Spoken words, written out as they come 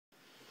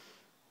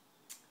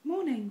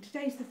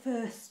Today's the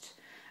first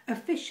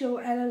official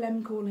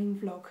LLM calling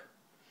vlog,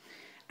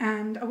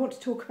 and I want to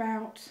talk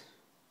about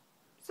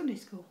Sunday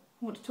school.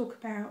 I want to talk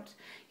about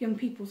young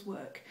people's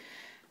work,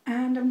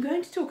 and I'm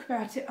going to talk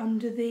about it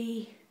under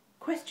the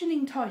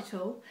questioning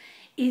title,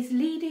 is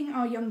leading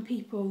our young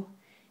people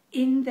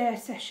in their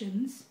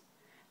sessions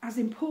as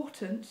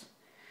important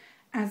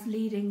as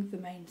leading the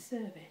main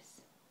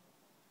service?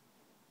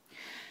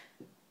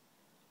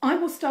 I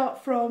will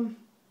start from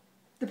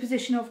the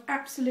position of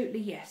absolutely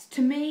yes. To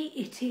me,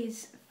 it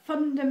is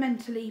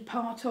fundamentally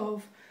part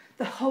of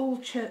the whole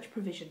church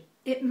provision.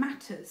 It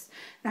matters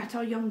that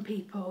our young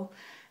people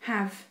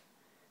have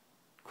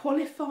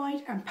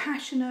qualified and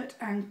passionate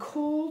and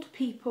called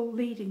people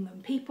leading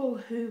them, people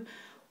who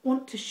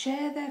want to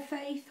share their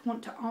faith,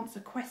 want to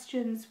answer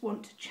questions,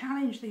 want to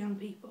challenge the young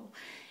people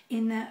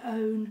in their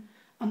own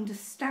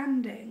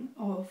understanding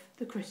of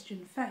the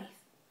Christian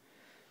faith.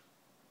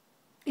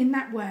 In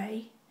that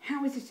way,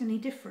 how is it any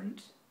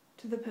different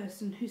to the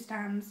person who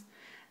stands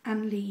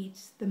and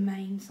leads the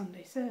main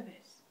Sunday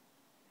service?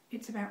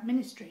 It's about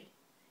ministry,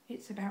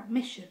 it's about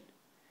mission,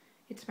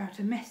 it's about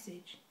a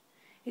message,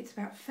 it's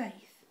about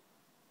faith,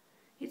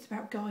 it's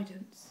about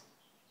guidance.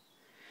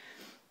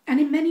 And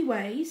in many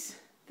ways,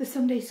 the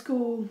Sunday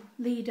school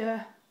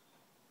leader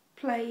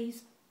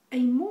plays a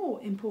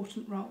more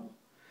important role,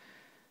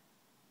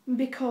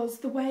 because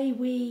the way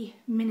we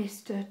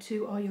minister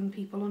to our young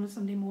people on a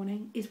Sunday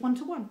morning is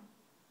one-to-one.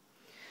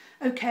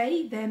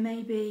 Okay, there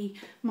may be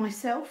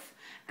myself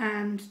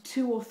and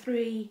 2 or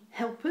 3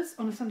 helpers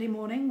on a Sunday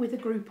morning with a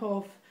group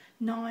of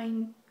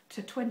 9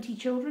 to 20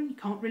 children. You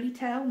can't really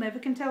tell, never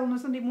can tell on a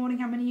Sunday morning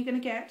how many you're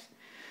going to get.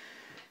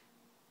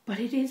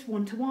 But it is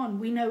one-to-one.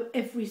 We know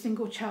every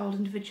single child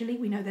individually.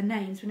 We know their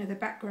names, we know their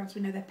backgrounds,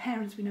 we know their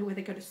parents, we know where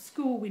they go to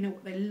school, we know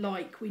what they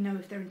like, we know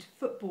if they're into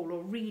football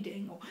or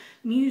reading or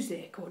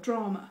music or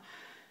drama.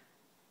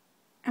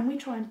 And we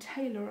try and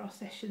tailor our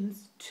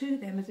sessions to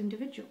them as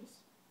individuals.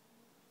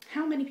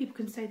 How many people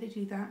can say they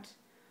do that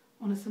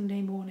on a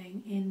Sunday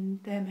morning in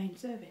their main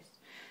service?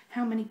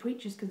 How many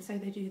preachers can say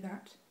they do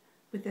that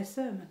with their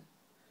sermon?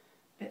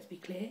 Let's be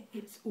clear,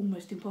 it's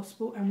almost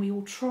impossible, and we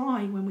all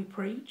try when we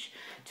preach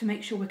to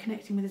make sure we're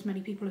connecting with as many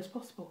people as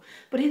possible.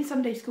 But in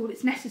Sunday school,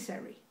 it's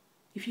necessary.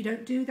 If you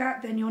don't do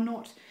that, then you're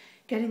not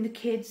getting the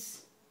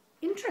kids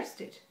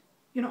interested.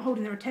 You're not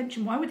holding their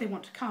attention. Why would they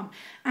want to come?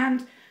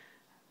 And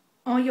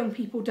our young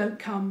people don't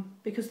come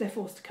because they're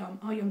forced to come.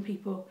 Our young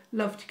people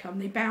love to come.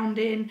 They bound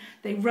in,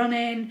 they run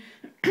in,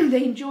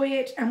 they enjoy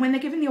it, and when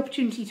they're given the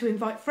opportunity to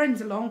invite friends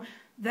along,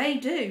 they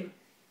do.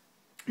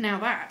 Now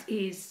that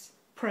is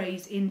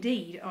praise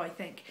indeed, I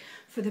think,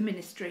 for the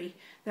ministry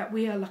that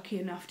we are lucky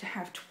enough to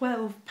have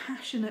 12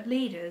 passionate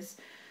leaders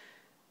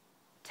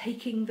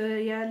taking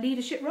the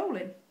leadership role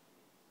in.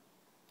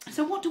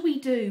 So what do we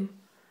do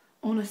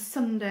on a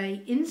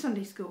Sunday in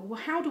Sunday school?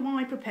 Well, how do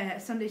I prepare a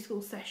Sunday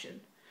school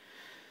session?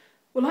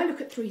 Well, I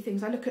look at 3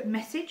 things. I look at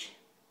message,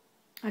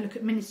 I look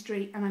at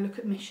ministry, and I look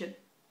at mission.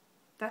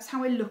 That's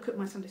how I look at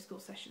my Sunday school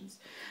sessions.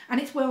 And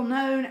it's well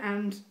known,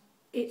 and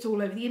it's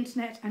all over the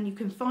internet, and you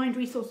can find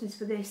resources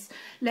for this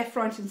left,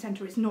 right and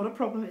centre. It's not a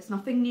problem, it's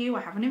nothing new,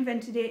 I haven't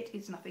invented it,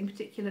 it's nothing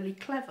particularly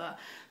clever,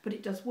 but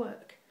it does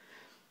work.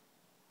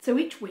 So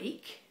each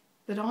week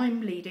that I'm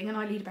leading, and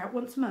I lead about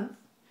once a month,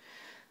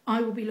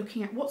 I will be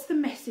looking at what's the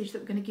message that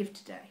we're going to give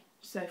today.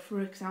 So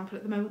for example,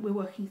 at the moment we're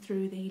working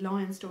through the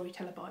Lion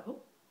Storyteller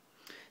Bible.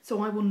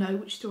 So I will know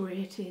which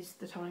story it is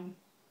that I'm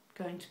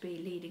going to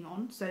be leading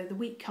on. So the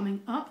week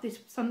coming up, this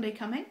Sunday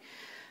coming,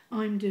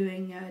 I'm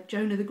doing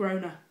Jonah the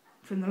Groaner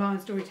from the Lion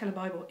Storyteller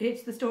Bible.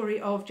 It's the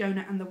story of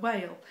Jonah and the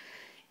whale.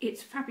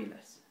 It's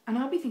fabulous. And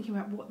I'll be thinking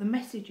about what the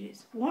message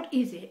is. What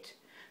is it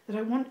that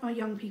I want our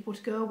young people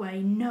to go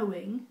away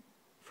knowing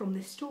from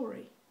this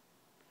story?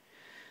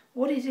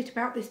 What is it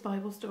about this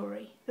Bible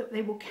story that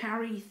they will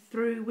carry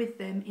through with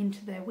them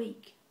into their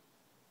week?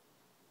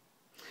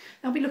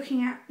 I'll be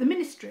looking at the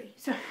ministry.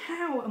 So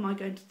how am I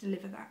going to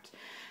deliver that?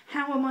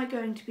 How am I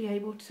going to be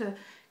able to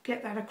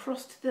get that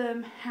across to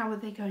them? How are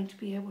they going to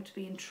be able to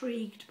be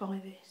intrigued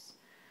by this?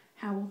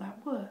 How will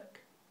that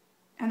work?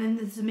 And then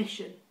there's the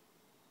mission.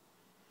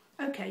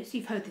 Okay, so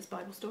you've heard this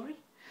Bible story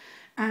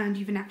and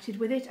you've enacted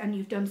with it and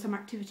you've done some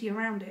activity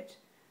around it.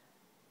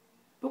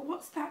 But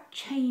what's that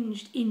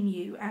changed in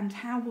you, and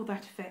how will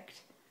that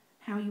affect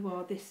how you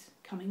are this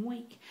coming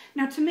week?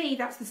 Now, to me,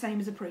 that's the same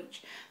as a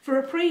preach. For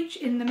a preach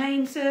in the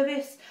main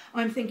service,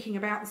 I'm thinking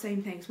about the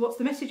same things. What's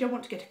the message I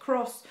want to get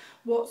across?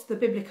 What's the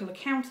biblical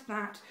account of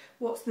that?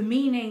 What's the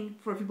meaning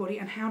for everybody?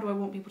 And how do I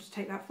want people to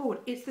take that forward?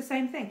 It's the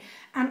same thing.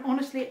 And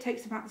honestly, it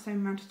takes about the same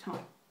amount of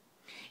time.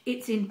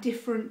 It's in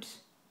different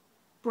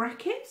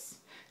brackets.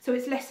 So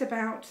it's less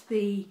about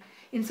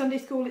in Sunday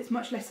school, it's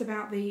much less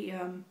about the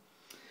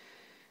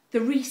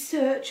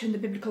research and the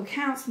biblical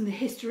accounts and the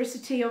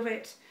historicity of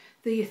it,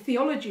 the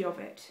theology of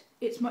it.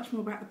 It's much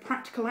more about the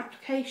practical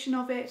application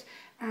of it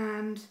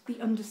and the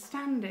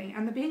understanding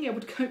and the being able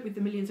to cope with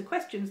the millions of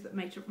questions that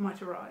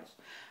might arise.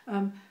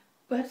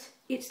 But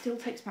it still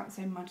takes about the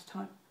same amount of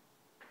time.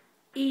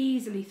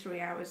 easily 3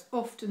 hours,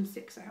 often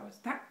 6 hours.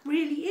 That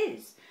really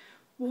is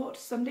what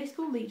Sunday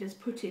school leaders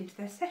put into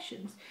their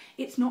sessions.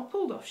 It's not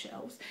pulled off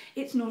shelves.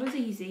 It's not as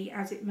easy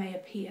as it may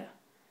appear.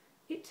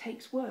 It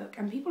takes work,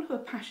 and people who are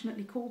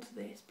passionately called to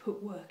this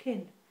put work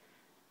in.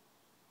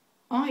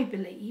 I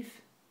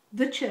believe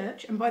the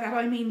church, and by that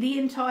I mean the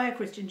entire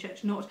Christian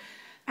church, not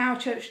our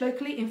church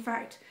locally. In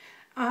fact,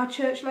 our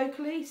church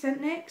locally, St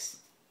Nick's,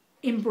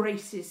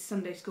 embraces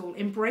Sunday school,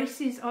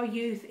 embraces our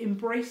youth,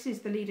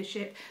 embraces the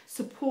leadership,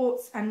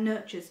 supports and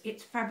nurtures.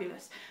 It's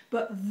fabulous.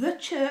 But the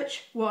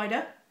church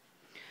wider,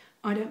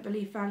 I don't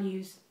believe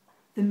values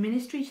the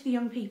ministry to the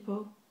young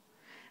people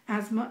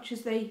as much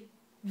as they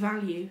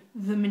value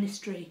the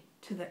ministry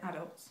to the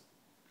adults.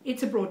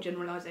 It's a broad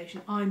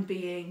generalisation. I'm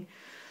being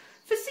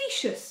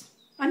facetious.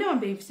 I know I'm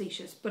being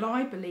facetious, but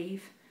I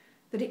believe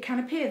that it can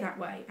appear that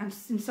way, and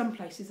in some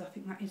places I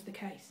think that is the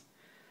case.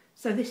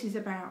 So this is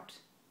about,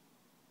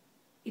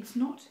 it's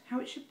not how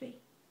it should be.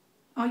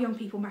 Our young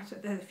people matter.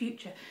 They're the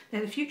future.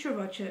 They're the future of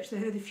our church.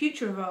 They're the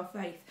future of our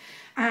faith.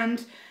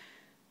 And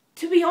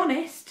to be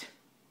honest,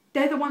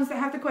 they're the ones that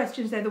have the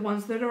questions. They're the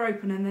ones that are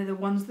open, and they're the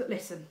ones that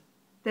listen.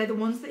 They're the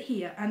ones that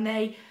hear. And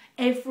they,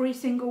 every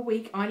single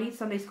week, I lead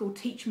Sunday school,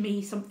 teach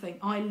me something.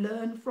 I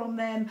learn from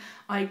them.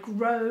 I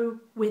grow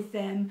with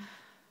them.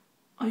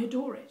 I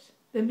adore it.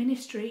 The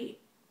ministry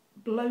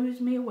blows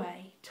me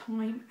away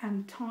time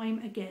and time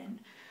again.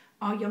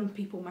 Our young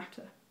people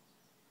matter.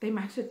 They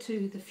matter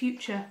to the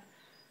future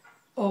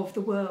of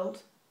the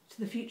world, to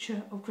the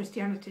future of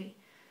Christianity,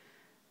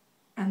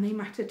 and they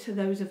matter to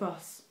those of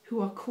us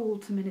who are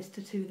called to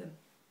minister to them.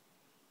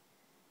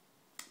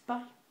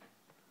 Bye.